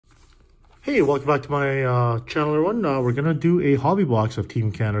Hey, welcome back to my channel, everyone. We're going to do a hobby box of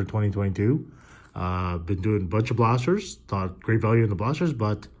Team Canada 2022. Been doing a bunch of blasters. Thought great value in the blasters,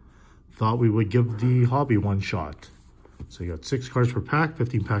 but thought we would give the hobby one shot. So you got 6 cards per pack,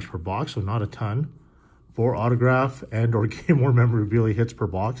 15 packs per box, so not a ton. 4 autograph and or game or memorabilia hits per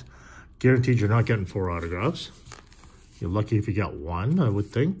box. Guaranteed you're not getting 4 autographs. You're lucky if you get 1, I would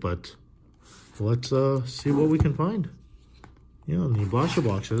think, but let's see what we can find. Yeah, and the blaster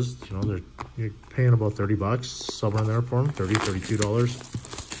boxes, you know, you're paying about 30 bucks, somewhere in there for them, $30, $32,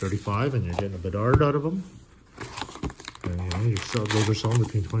 $35, and you're getting a Bedard out of them. And, you know, those are selling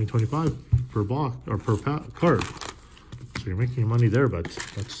between $20 and $25 per box, or per card. So you're making money there, but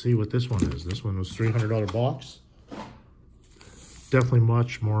let's see what this one is. This one was $300 box. Definitely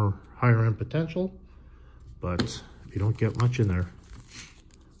much more higher end potential, but if you don't get much in there,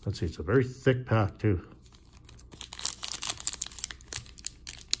 let's see, it's a very thick pack too.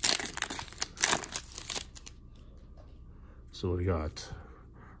 So we got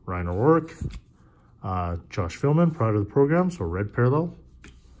Ryan O'Rourke, Josh Philman, proud of the program, so red parallel.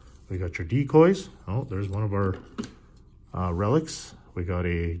 We got your decoys. Oh, there's one of our relics. We got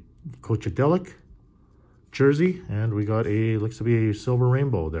a Coachadelic jersey, and we got a, looks to be a silver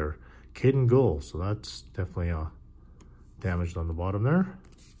rainbow there. Caden Goal, so that's definitely damaged on the bottom there.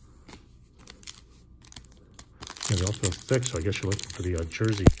 And they also thick, so I guess you're looking for the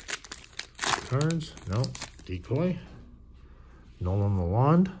jersey cards. No, decoy. Nolan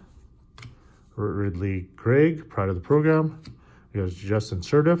Lalonde, Ridley Craig, proud of the program. We got Justin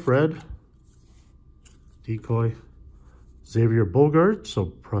Sirdiff, red, decoy. Xavier Bogart, so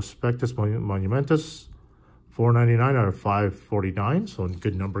Prospectus Monumentus, $4.99 out of $5.49, so a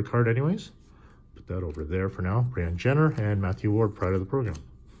good number card anyways. Put that over there for now. Brian Jenner and Matthew Ward, proud of the program.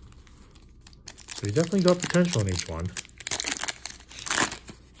 So you definitely got potential in each one.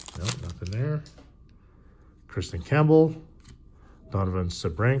 No, nothing there. Kristen Campbell, Donovan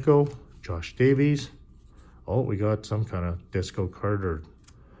Sabranko, Josh Davies. Oh, we got some kind of disco card or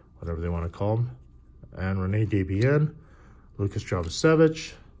whatever they want to call them. And Renee Desbiens, Lucas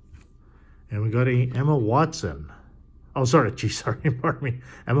Jovicevich. And we got a Emma Watson. Oh, sorry, pardon me.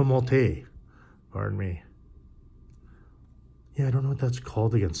 Emma Molte, pardon me. Yeah, I don't know what that's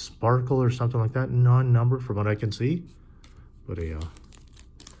called again. Sparkle or something like that. Non-numbered from what I can see. But a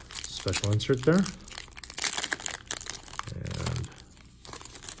special insert there. And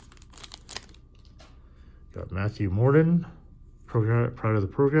got Matthew Morden, proud of the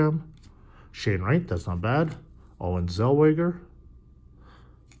program. Shane Wright, that's not bad. Owen Zellweger.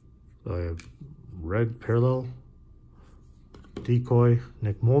 I have red parallel. Decoy.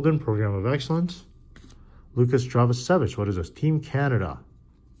 Nick Molden, program of excellence. Lucas Jovicevich, what is this? Team Canada.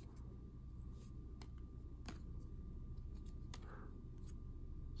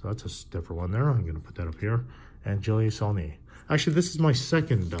 So that's a different one there. I'm going to put that up here. And Julie Saulny. Actually, this is my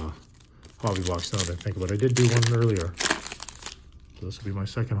second hobby box now that I think about it. I did do one earlier. So this will be my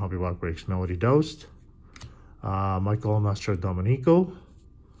second hobby box breaks. Melody Doust. Michael Mastrodomenico,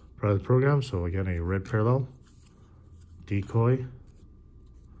 proud of the program. So again, a red parallel. Decoy.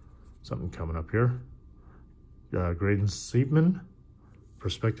 Something coming up here. Graydon Seepman,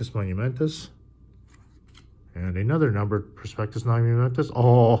 Prospectus Monumentus. And another numbered Prospectus Monumentus.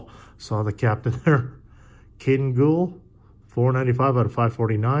 Oh, saw the captain there. Caden Gould, $4.95 out of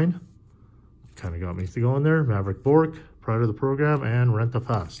 $5.49. Kind of got me going there. Maverick Bork, proud of the program, and Renta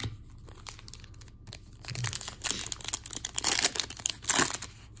Fast.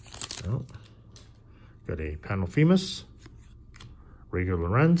 Oh. Got a Panophemus, Rhaegar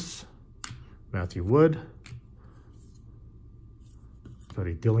Lorenz, Matthew Wood. Got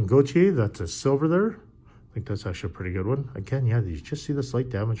a Dylan Gauthier, that's a silver there. I think that's actually a pretty good one. Again, yeah, you just see the slight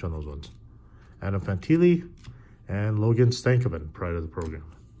damage on those ones. Adam Fantilli and Logan Stankoven, pride of the program.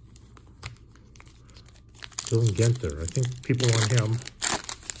 Dylan Genter, I think people want him.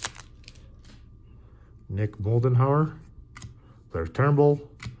 Nick Moldenhauer, Blair Turnbull,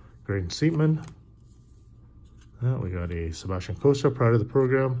 Graydon Seepman. We got a Sebastian Cossa, pride of the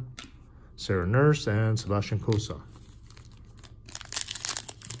program. Sarah Nurse and Sebastian Cossa.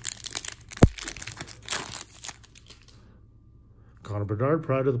 Connor Bedard,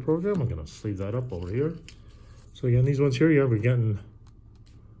 proud of the program. I'm going to sleeve that up over here. So again, these ones here, yeah, we're getting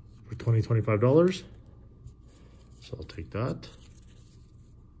for $20, $25. So I'll take that.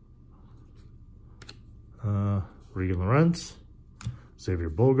 Regan Lawrence, Xavier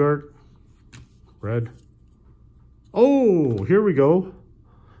Bogart, red. Oh, here we go.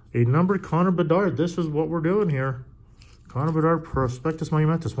 A numbered Connor Bedard. This is what we're doing here. Connor Bedard, Prospectus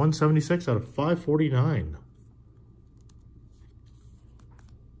Monumentus, 176 out of 549.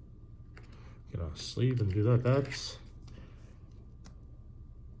 Get a sleeve and do that.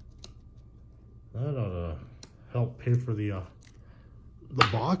 That ought to help pay for the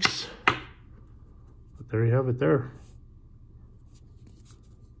box. But there you have it there.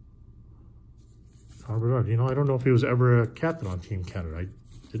 Connor Bedard. You know, I don't know if he was ever a captain on Team Canada. I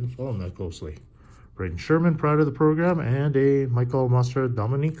didn't follow him that closely. Braden Sherman, proud of the program, and a Michael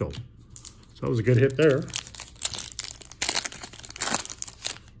Mastrodomenico. So that was a good hit there.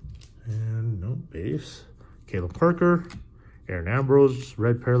 And no base. Caleb Parker, Aaron Ambrose,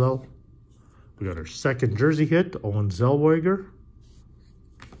 red parallel. We got our second jersey hit, Owen Zellweger,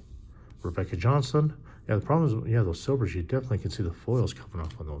 Rebecca Johnson. Yeah, the problem is, yeah, those silvers, you definitely can see the foils coming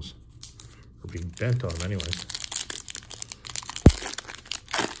off on those. Or being bent on them anyways.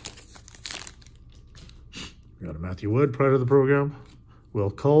 We got a Matthew Wood, pride of the program. Will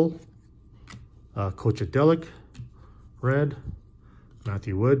Cull, Coach Adelic, red.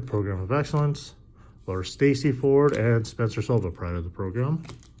 Matthew Wood, program of excellence. Laura Stacy Ford and Spencer Silva, pride of the program.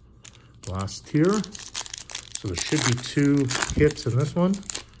 Last tier. So there should be 2 hits in this one.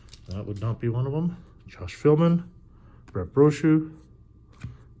 That would not be one of them. Josh Philman, Brett Brochu,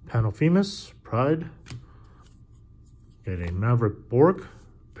 Panophemus, pride. Got a Maverick Bork,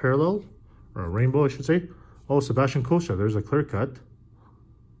 parallel, or a rainbow, I should say. Oh, Sebastian Costa, there's a clear cut.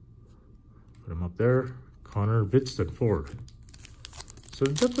 Put him up there. Connor Vidston Ford. So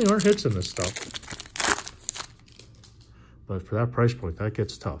there definitely are hits in this stuff. But for that price point, that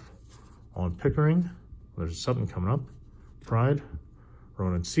gets tough. On Pickering, there's something coming up. Pride,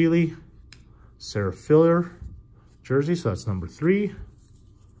 Ronan Seeley, Sarah Filler, jersey, so that's number 3.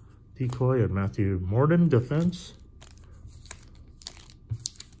 Decoy and Matthew Morden, defense.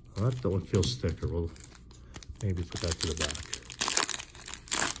 Well, that one feels thicker. We'll maybe put that to the back.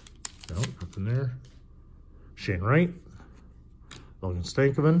 No, nothing there. Shane Wright, Logan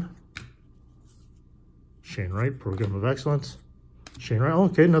Stankoven, Shane Wright, program of excellence. Shane Wright, oh,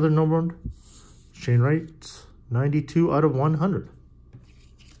 okay, another number. Shane Wright, 92 out of 100.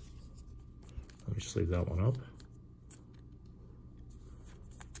 Let me just leave that one up.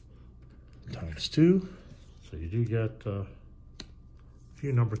 ×2. So you do get a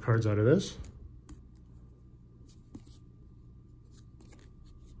few number cards out of this.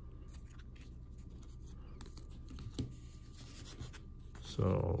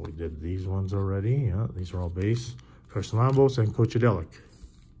 So we did these ones already. Yeah, these are all base. Carson Lambos and Coach Adelic.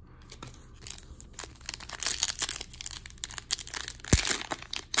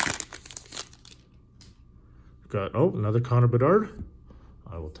 Got, oh, another Connor Bedard.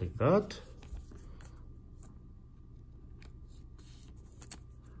 I will take that.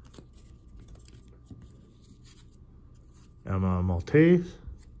 Emma Maltese,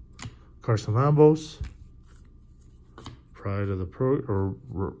 Carson Lambos, pride of the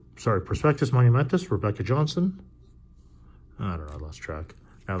Prospectus Monumentus, Rebecca Johnson. I don't know, I lost track.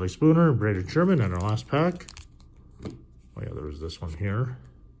 Natalie Spooner and Braden Sherman, and our last pack. Oh yeah, there was this one here.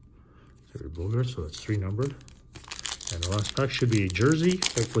 So that's 3 numbered. And the last pack should be a jersey.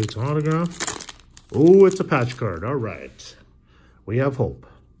 Hopefully it's an autograph. Oh, it's a patch card. All right. We have hope.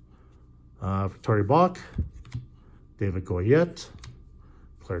 Victoria Bach, David Goyette,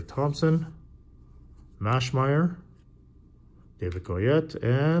 Claire Thompson, Mashmeyer, David Goyette,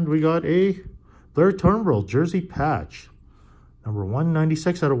 and we got a Blair Turnbull jersey patch. Number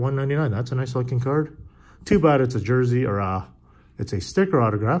 196 out of 199. That's a nice looking card. Too bad it's a jersey, or it's a sticker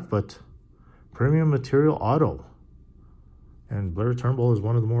autograph, but premium material auto. And Blair Turnbull is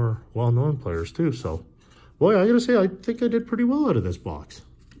one of the more well-known players too. So, boy, I gotta say, I think I did pretty well out of this box.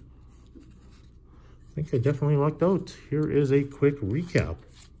 I think I definitely lucked out. Here is a quick recap.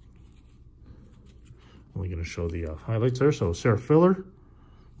 I'm gonna show the highlights there. So, Sarah Filler,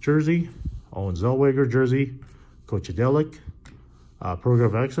 jersey. Owen Zellweger, jersey. Coach Adelic. Program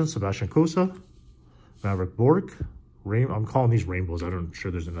of Excellence, Sebastian Costa. Maverick Bork. I'm calling these rainbows. I'm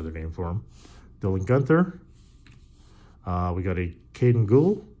sure there's another name for them. Dylan Gunther. We got a Caden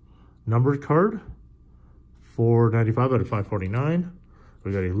Gould numbered card, 495 out of 549.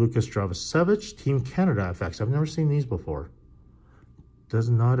 We got a Lucas Dravasevich, Team Canada FX. I've never seen these before. Does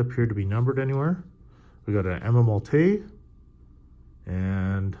not appear to be numbered anywhere. We got an Emma Malte,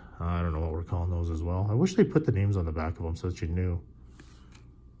 and I don't know what we're calling those as well. I wish they put the names on the back of them so that you knew.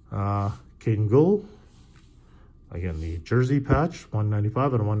 Caden Gould. Again, the jersey patch,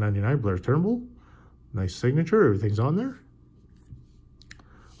 195 out of 199, Blair Turnbull. Nice signature, everything's on there.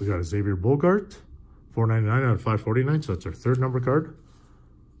 We got a Xavier Bogart, 499 out of 549, so that's our 3rd number card.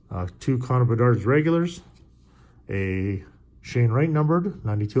 2 Connor Bedard's regulars, a Shane Wright numbered,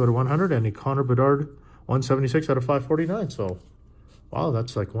 92 out of 100, and a Connor Bedard, 176 out of 549. So Wow,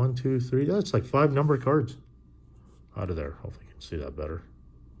 that's like 1, 2, 3. That's like 5 number cards out of there. Hopefully you can see that better.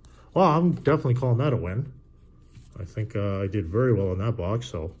 Well, I'm definitely calling that a win. I think I did very well in that box.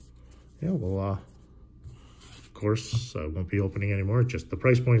 So, yeah, well, of course, I won't be opening anymore. Just the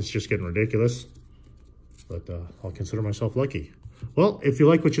price point is just getting ridiculous. But I'll consider myself lucky. Well, if you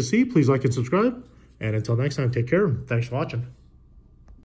like what you see, please like and subscribe. And until next time, take care. Thanks for watching.